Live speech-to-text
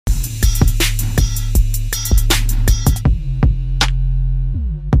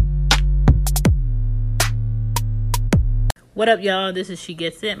What up, y'all? This is She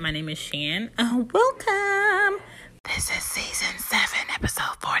Gets It. My name is Shan. Welcome. This is season 7,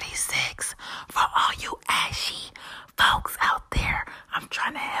 episode 46. For all you ashy folks out there, I'm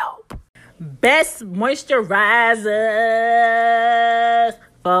trying to help. Best moisturizers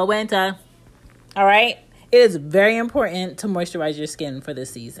for winter. All right. It is very important to moisturize your skin for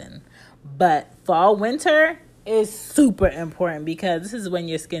this season. But fall, winter is super important because this is when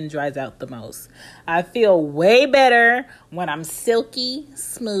your skin dries out the most. I feel way better when I'm silky,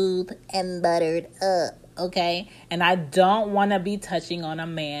 smooth, and buttered up, okay? And I don't want to be touching on a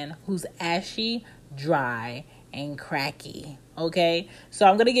man who's ashy, dry, and cracky, okay? So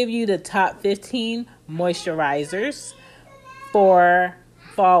I'm going to give you the top 15 moisturizers for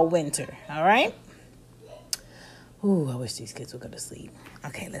fall, winter, all right? Ooh, I wish these kids would go to sleep.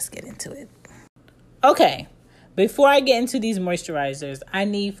 Okay, let's get into it. Okay. Before I get into these moisturizers, I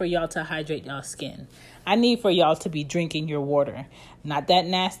need for y'all to hydrate y'all skin. I need for y'all to be drinking your water. Not that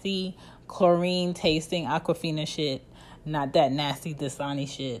nasty chlorine tasting Aquafina shit. Not that nasty Dasani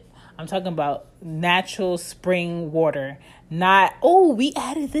shit. I'm talking about natural spring water. Not, we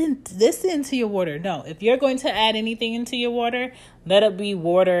added this into your water. No, if you're going to add anything into your water, let it be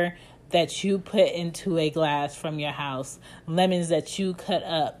water that you put into a glass from your house. Lemons that you cut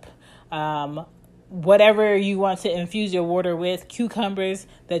up. Whatever you want to infuse your water with, cucumbers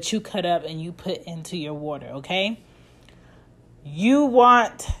that you cut up and you put into your water, okay? You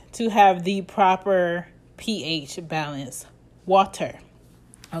want to have the proper pH balance water,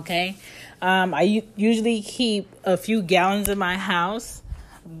 okay? I usually keep a few gallons in my house.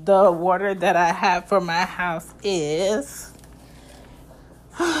 The water that I have for my house is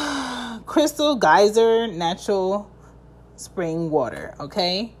Crystal Geyser Natural Spring Water,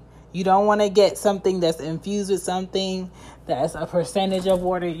 okay? You don't want to get something that's infused with something that's a percentage of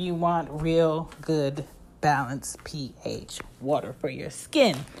water. You want real good balanced pH water for your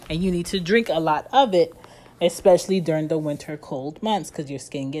skin. And you need to drink a lot of it, especially during the winter cold months because your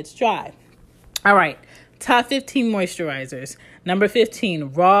skin gets dry. All right, top 15 moisturizers. Number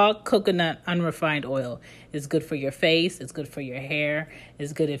 15, raw coconut unrefined oil. It's good for your face. It's good for your hair.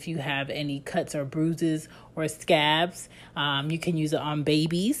 It's good if you have any cuts or bruises or scabs. You can use it on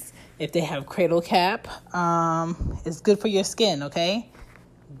babies if they have cradle cap. It's good for your skin, okay?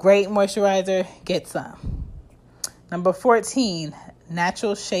 Great moisturizer. Get some. Number 14,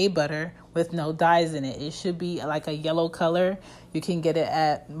 natural shea butter with no dyes in it. It should be like a yellow color. You can get it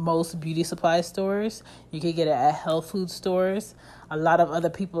at most beauty supply stores. You can get it at health food stores. A lot of other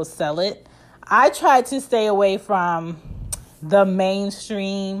people sell it. I try to stay away from the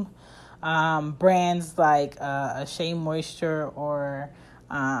mainstream brands like Shea Moisture or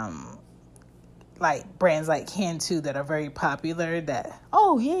like brands like Cantu that are very popular that,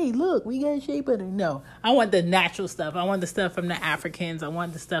 yay, look, we got shea butter. No, I want the natural stuff. I want the stuff from the Africans. I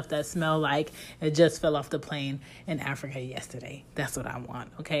want the stuff that smell like it just fell off the plane in Africa yesterday. That's what I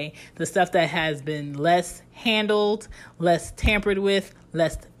want, okay? The stuff that has been less handled, less tampered with,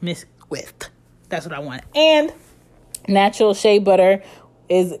 less mixed with. That's what I want. And natural shea butter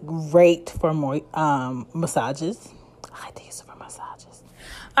is great for massages. I like to use it for massages.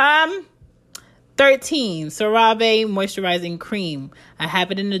 13, CeraVe Moisturizing Cream. I have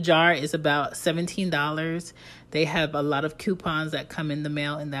it in a jar. It's about $17. They have a lot of coupons that come in the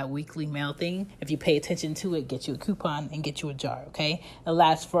mail in that weekly mail thing. If you pay attention to it, get you a coupon and get you a jar, okay? It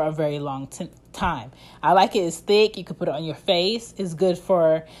lasts for a very long time. I like it. It's thick. You can put it on your face. It's good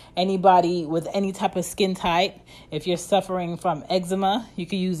for anybody with any type of skin type. If you're suffering from eczema, you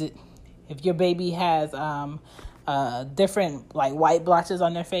can use it. If your baby has different like white blotches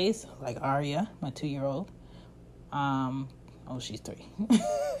on their face, like Aria, my 2-year-old. She's 3.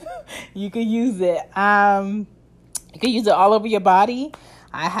 You can use it. You can use it all over your body.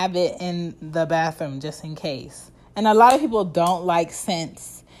 I have it in the bathroom just in case. And a lot of people don't like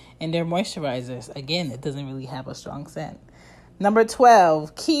scents in their moisturizers. Again, it doesn't really have a strong scent. Number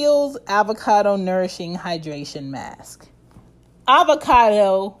 12, Kiehl's Avocado Nourishing Hydration Mask.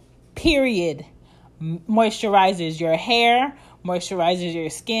 Avocado, period, moisturizes your hair, moisturizes your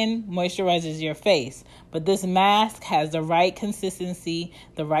skin, moisturizes your face. But this mask has the right consistency,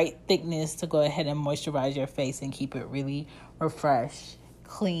 the right thickness to go ahead and moisturize your face and keep it really refreshed,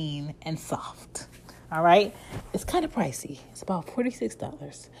 clean, and soft. All right? It's kind of pricey. It's about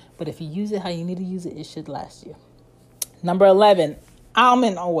 $46. But if you use it how you need to use it, it should last you. Number 11,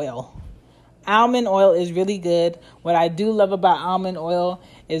 almond oil. Almond oil is really good. What I do love about almond oil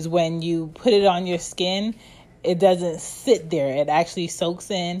is when you put it on your skin, it doesn't sit there. It actually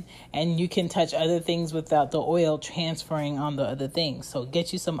soaks in and you can touch other things without the oil transferring on the other things. So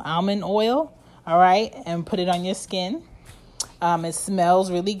get you some almond oil, all right, and put it on your skin. It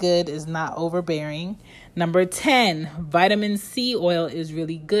smells really good. It's not overbearing. Number 10, vitamin C oil is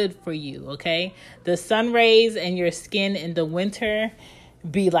really good for you, okay? The sun rays and your skin in the winter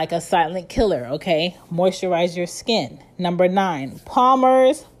be like a silent killer, okay? Moisturize your skin. Number 9,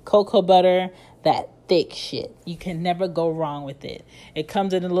 Palmer's cocoa butter, that thick shit. You can never go wrong with it. It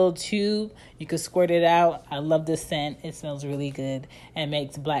comes in a little tube. You can squirt it out. I love the scent. It smells really good and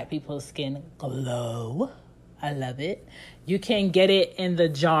makes black people's skin glow. I love it. You can get it in the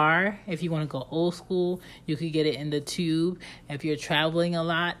jar. If you want to go old school, you could get it in the tube. If you're traveling a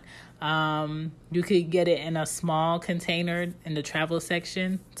lot, you could get it in a small container in the travel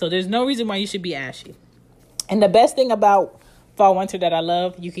section. So there's no reason why you should be ashy. And the best thing about fall winter that I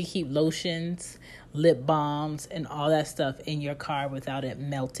love, you can keep lotions, lip balms, and all that stuff in your car without it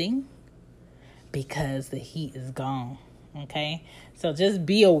melting because the heat is gone. Okay? So just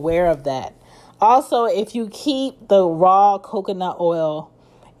be aware of that. Also, if you keep the raw coconut oil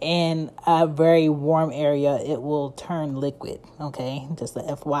in a very warm area, it will turn liquid. Okay? Just a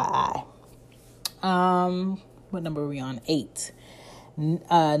FYI. What number are we on? 8.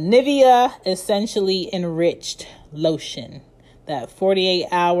 Nivea Essentially Enriched Lotion. That 48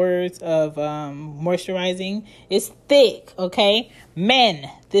 hours of moisturizing is thick, okay? Men,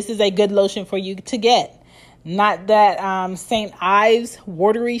 this is a good lotion for you to get. Not that St. Ives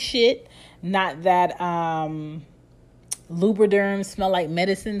watery shit. Not that Lubriderm smell like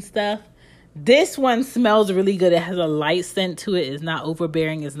medicine stuff. This one smells really good. It has a light scent to it. It's not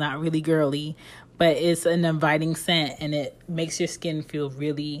overbearing. It's not really girly. But it's an inviting scent. And it makes your skin feel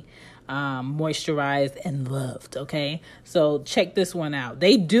really moisturized and loved, okay? So check this one out.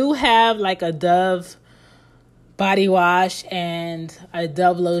 They do have like a Dove body wash and a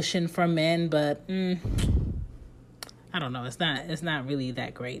Dove lotion for men, but I don't know. It's not really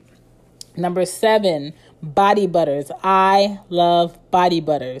that great. Number 7, body butters. I love body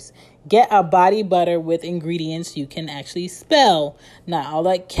butters. Get a body butter with ingredients you can actually spell, not all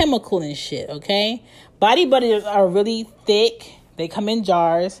that chemical and shit, okay? Body butters are really thick. They come in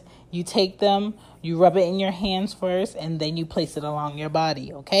jars. You take them, you rub it in your hands first, and then you place it along your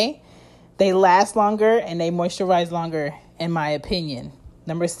body, okay? They last longer and they moisturize longer, in my opinion.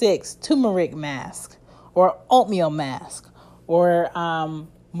 Number 6, turmeric mask or oatmeal mask or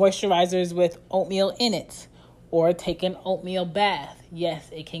moisturizers with oatmeal in it or take an oatmeal bath. Yes,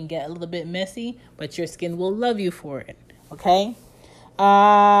 it can get a little bit messy, but your skin will love you for it, okay?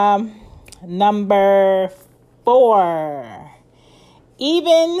 Number 4.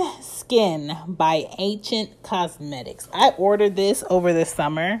 Even Skin by Ancient Cosmetics. I ordered this over the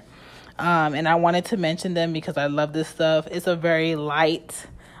summer, and I wanted to mention them because I love this stuff. It's a very light,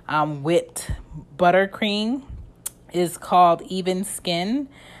 whipped buttercream. It's called Even Skin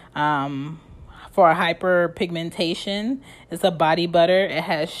for hyperpigmentation. It's a body butter. It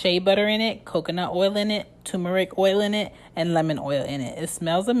has shea butter in it, coconut oil in it, turmeric oil in it, and lemon oil in it. It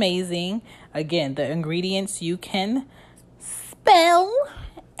smells amazing. Again, the ingredients you can spell,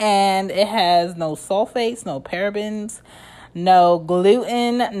 and it has no sulfates, no parabens, no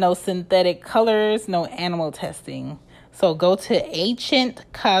gluten, no synthetic colors, no animal testing. So go to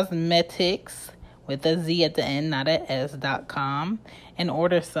Ancient Cosmetics with a Z at the end, not a S.com, and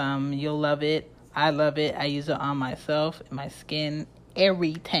order some. You'll love it. I love it. I use it on myself, my skin,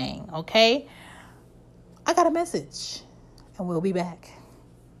 everything. Okay? I got a message, and we'll be back.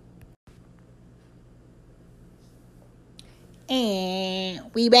 And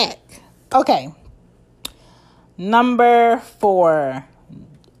we back. Okay. Number 4,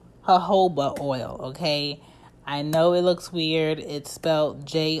 jojoba oil, okay? I know it looks weird. It's spelled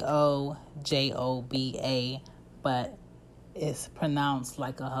Jojoba, but it's pronounced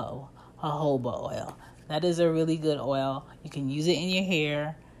like a hoe. Jojoba oil. That is a really good oil. You can use it in your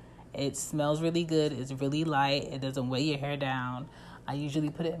hair. It smells really good. It's really light. It doesn't weigh your hair down. I usually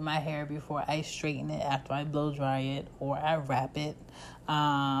put it in my hair before I straighten it, after I blow dry it, or I wrap it.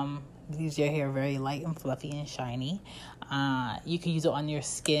 Leaves your hair very light and fluffy and shiny. You can use it on your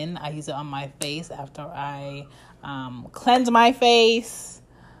skin. I use it on my face after I cleanse my face,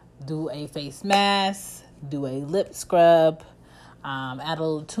 do a face mask, do a lip scrub, add a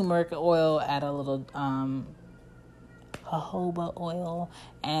little turmeric oil, add a little jojoba oil,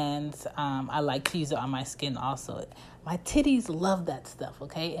 and I like to use it on my skin also. My titties love that stuff,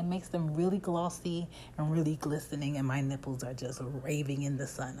 okay? It makes them really glossy and really glistening, and my nipples are just raving in the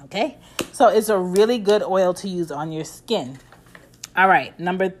sun, okay? So it's a really good oil to use on your skin. All right,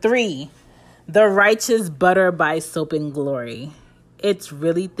 number 3, the Righteous Butter by Soap and Glory. It's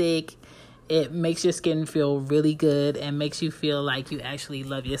really thick. It makes your skin feel really good and makes you feel like you actually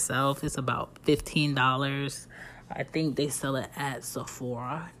love yourself. It's about $15. I think they sell it at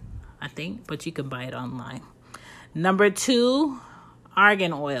Sephora, but you can buy it online. Number 2,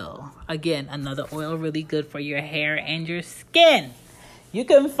 argan oil. Again, another oil really good for your hair and your skin. You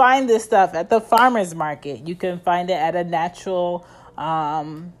can find this stuff at the farmer's market. You can find it at a natural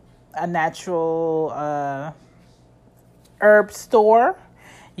herb store.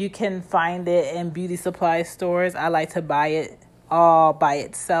 You can find it in beauty supply stores. I like to buy it all by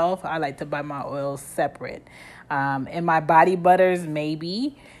itself. I like to buy my oils separate. In my body butters,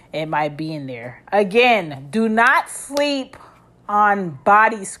 maybe it might be in there. Again, do not sleep on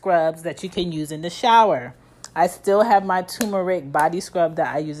body scrubs that you can use in the shower. I still have my turmeric body scrub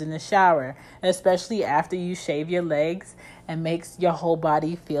that I use in the shower, especially after you shave your legs, and makes your whole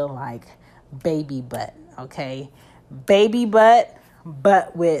body feel like baby butt, okay? Baby butt,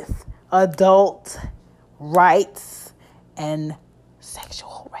 but with adult rights and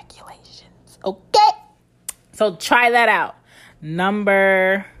sexual regulations, okay? So try that out.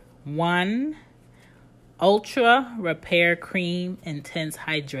 Number 1, Ultra Repair Cream Intense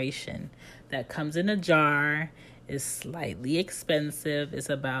Hydration. That comes in a jar. Is slightly expensive. It's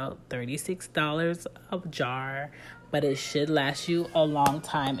about $36 a jar, but it should last you a long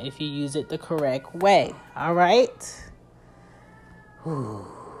time if you use it the correct way. All right? Whew.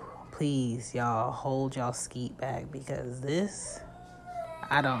 Please, y'all, hold y'all skeet back, because this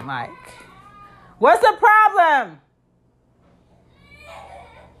I don't like. What's the problem?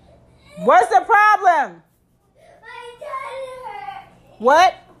 What's the problem? My tongue hurt.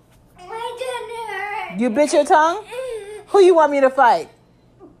 What? My tongue hurt. You bit your tongue? Who you want me to fight?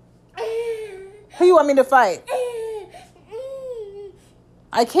 Who you want me to fight?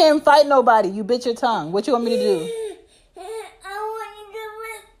 I can't fight nobody. You bit your tongue. What you want me to do? I want you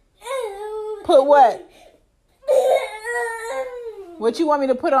to Put what? What you want me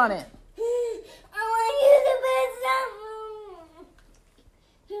to put on it? I want you to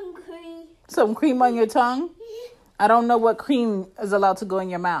put some cream. Some cream on your tongue? I don't know what cream is allowed to go in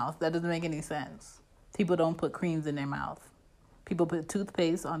your mouth. That doesn't make any sense. People don't put creams in their mouth. People put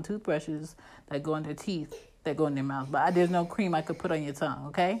toothpaste on toothbrushes that go in their teeth, that go in their mouth. But there's no cream I could put on your tongue,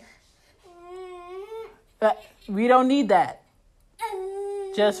 okay? But we don't need that.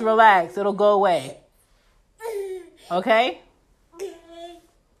 Just relax. It'll go away. Okay?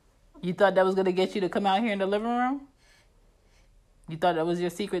 You thought that was going to get you to come out here in the living room? You thought that was your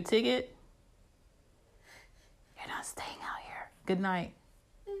secret ticket? You're not staying out here. Good night.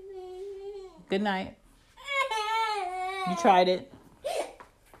 Good night. You tried it.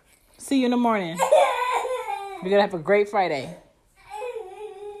 See you in the morning. We're going to have a great Friday.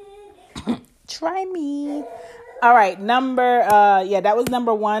 Try me. All right, that was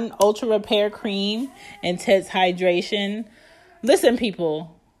number 1, Ultra Repair Cream, Intense Hydration. Listen,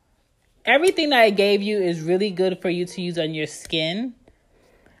 people, everything that I gave you is really good for you to use on your skin,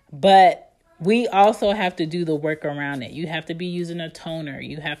 but we also have to do the work around it. You have to be using a toner.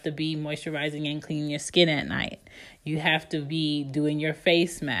 You have to be moisturizing and cleaning your skin at night. You have to be doing your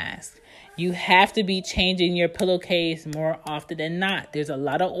face mask. You have to be changing your pillowcase more often than not. There's a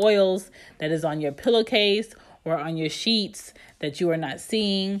lot of oils that is on your pillowcase or on your sheets that you are not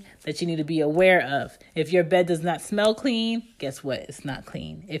seeing, that you need to be aware of. If your bed does not smell clean, guess what? It's not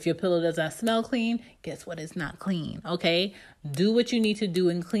clean. If your pillow does not smell clean, guess what? It's not clean. Okay? Do what you need to do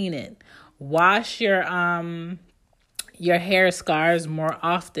and clean it. Wash your hair scars more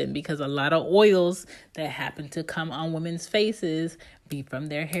often, because a lot of oils that happen to come on women's faces be from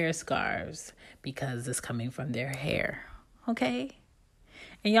their hair scars, because it's coming from their hair. Okay?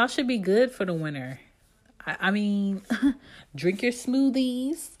 And y'all should be good for the winter. I mean, drink your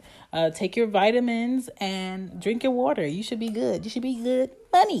smoothies, take your vitamins, and drink your water. You should be good. You should be good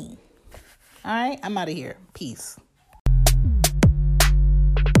money. All right? I'm out of here. Peace.